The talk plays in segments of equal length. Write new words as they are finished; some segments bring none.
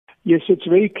Yes, it's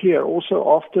very clear. Also,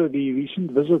 after the recent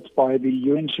visits by the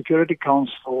UN Security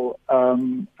Council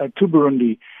to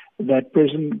Burundi, that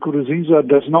President Nkurunziza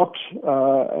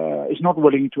is not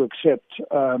willing to accept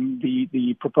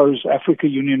the proposed Africa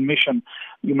Union mission.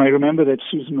 You may remember that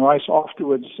Susan Rice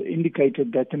afterwards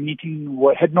indicated that the meeting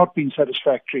had not been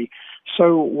satisfactory.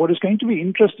 So what is going to be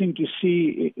interesting to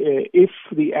see if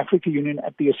the Africa Union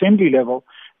at the assembly level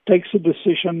takes a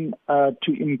decision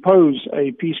to impose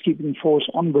a peacekeeping force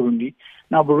on Burundi.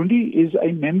 Now, Burundi is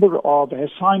a member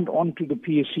has signed on to the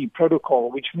PSC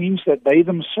protocol, which means that they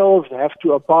themselves have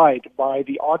to abide by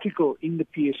the article in the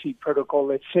PSC protocol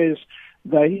that says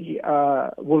they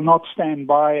will not stand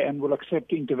by and will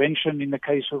accept intervention in the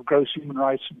case of gross human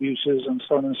rights abuses and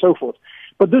so on and so forth.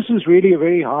 But this is really a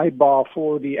very high bar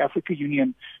for the African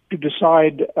Union to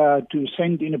decide to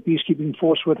send in a peacekeeping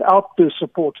force without the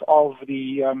support of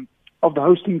the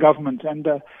hosting government. And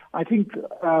I think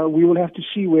we will have to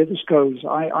see where this goes.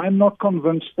 I'm not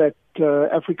convinced that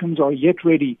Africans are yet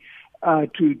ready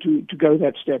to go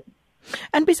that step.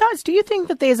 And besides, do you think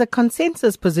that there's a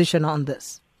consensus position on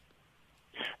this?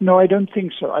 No, I don't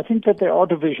think so. I think that there are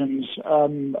divisions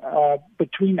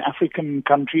between African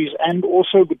countries and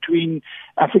also between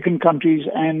African countries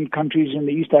and countries in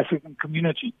the East African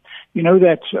community. You know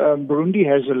that Burundi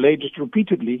has alleged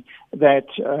repeatedly that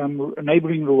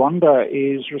neighboring Rwanda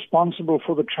is responsible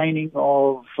for the training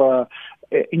of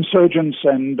insurgents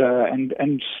and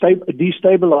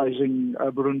destabilizing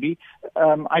Burundi.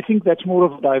 I think that's more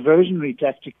of a diversionary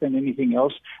tactic than anything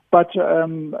else. But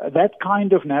that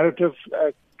kind of narrative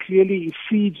clearly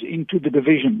feeds into the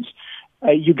divisions.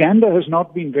 Uganda has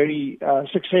not been very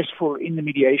successful in the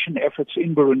mediation efforts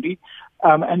in Burundi,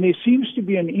 and there seems to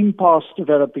be an impasse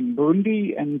developing.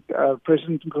 Burundi and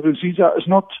President Nkurunziza is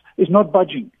not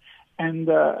budging. And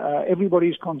everybody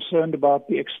is concerned about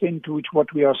the extent to which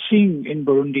what we are seeing in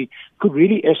Burundi could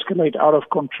really escalate out of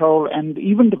control and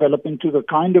even develop into the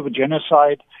kind of a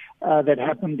genocide that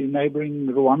happened in neighboring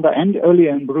Rwanda and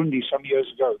earlier in Burundi some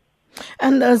years ago.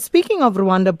 And speaking of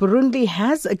Rwanda, Burundi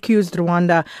has accused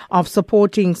Rwanda of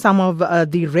supporting some of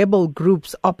the rebel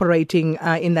groups operating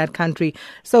in that country.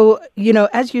 So,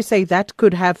 as you say, that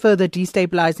could have further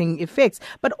destabilizing effects.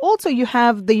 But also you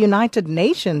have the United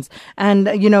Nations and,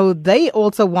 they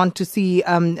also want to see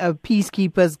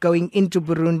peacekeepers going into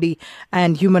Burundi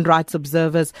and human rights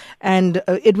observers. And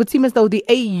it would seem as though the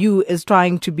AU is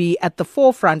trying to be at the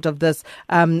forefront of this,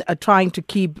 trying to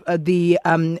keep the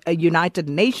United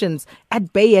Nations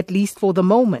at bay, at least for the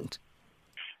moment.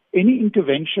 Any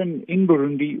intervention in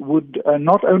Burundi would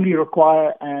not only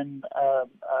require an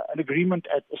agreement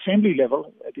at assembly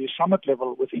level, at the summit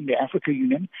level within the African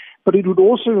Union, but it would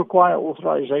also require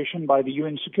authorization by the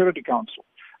UN Security Council.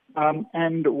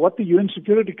 And what the UN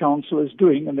Security Council is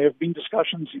doing, and there have been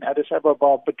discussions in Addis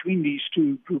Ababa between these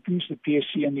two groupings, the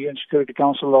PSC and the UN Security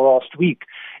Council last week,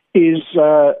 is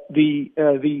the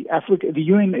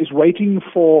UN is waiting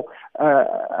for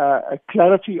a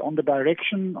clarity on the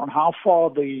direction on how far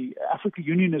the African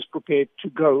Union is prepared to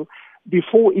go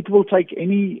before it will take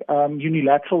any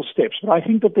unilateral steps. But I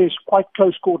think that there's quite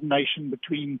close coordination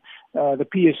between the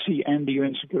PSC and the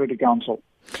UN Security Council.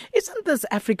 Isn't this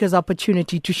Africa's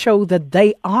opportunity to show that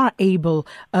they are able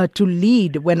to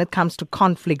lead when it comes to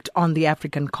conflict on the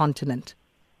African continent?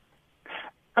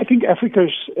 I think Africa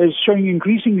is showing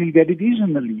increasingly that it is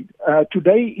in the lead.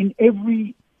 Today, in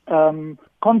every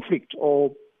conflict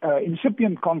or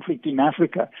incipient conflict in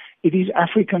Africa, it is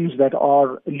Africans that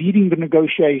are leading the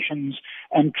negotiations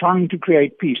and trying to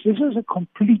create peace. This is a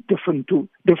complete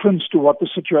difference to what the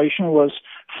situation was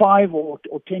 5 or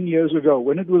 10 years ago,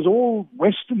 when it was all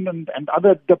Western and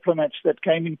other diplomats that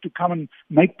came in to come and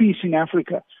make peace in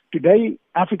Africa. Today,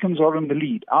 Africans are in the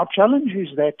lead. Our challenge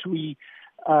is that we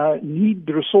need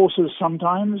the resources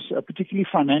sometimes, particularly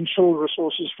financial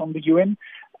resources from the UN,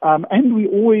 and we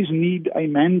always need a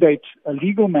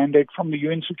legal mandate from the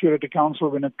UN Security Council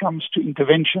when it comes to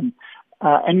intervention.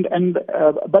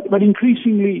 But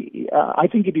increasingly, I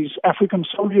think it is African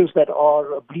soldiers that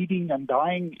are bleeding and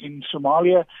dying in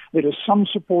Somalia. There is some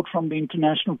support from the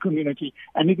international community,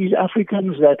 and it is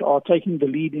Africans that are taking the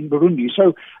lead in Burundi.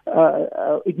 So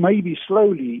it may be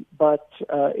slowly, but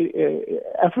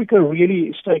Africa really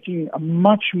is taking a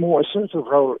much more assertive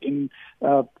role in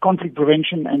conflict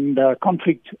prevention and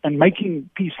conflict and making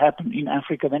peace happen in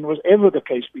Africa than was ever the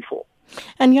case before.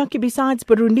 And Yaki, besides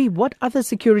Burundi, what other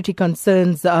security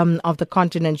concerns of the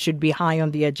continent should be high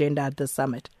on the agenda at the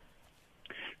summit?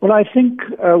 Well, I think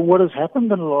what has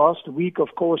happened in the last week,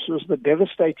 of course, was the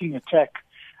devastating attack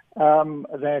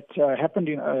that happened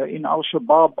in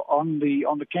Al-Shabaab on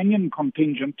the Kenyan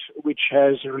contingent, which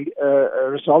has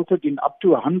resulted in up to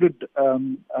 100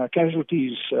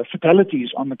 casualties, fatalities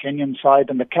on the Kenyan side,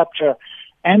 and the capture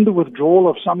and the withdrawal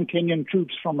of some Kenyan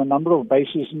troops from a number of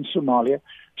bases in Somalia.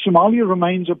 Somalia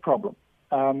remains a problem,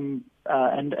 and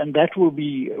that will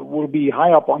be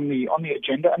high up on the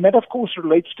agenda, and that of course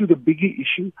relates to the bigger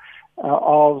issue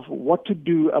of what to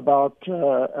do about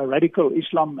radical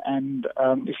Islam and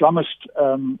Islamist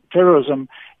terrorism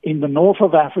in the north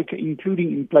of Africa,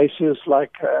 including in places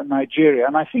like Nigeria.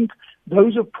 And I think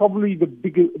those are probably the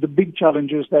big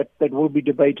challenges that will be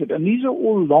debated. And these are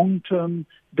all long-term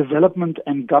development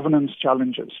and governance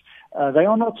challenges. They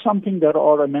are not something that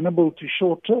are amenable to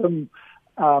short-term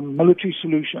military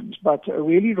solutions, but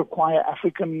really require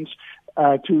Africans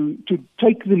to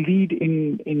take the lead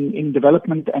in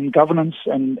development and governance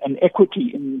and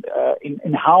equity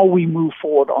in how we move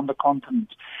forward on the continent.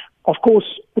 Of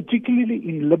course, particularly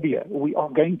in Libya, we are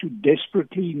going to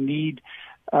desperately need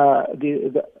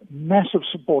the massive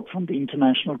support from the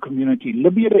international community.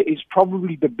 Libya is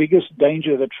probably the biggest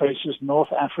danger that faces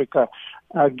North Africa,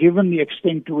 given the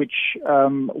extent to which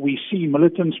we see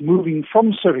militants moving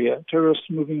from Syria, terrorists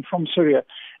moving from Syria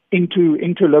into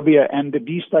Libya, and the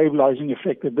destabilizing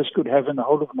effect that this could have in the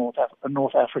whole of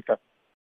North Africa.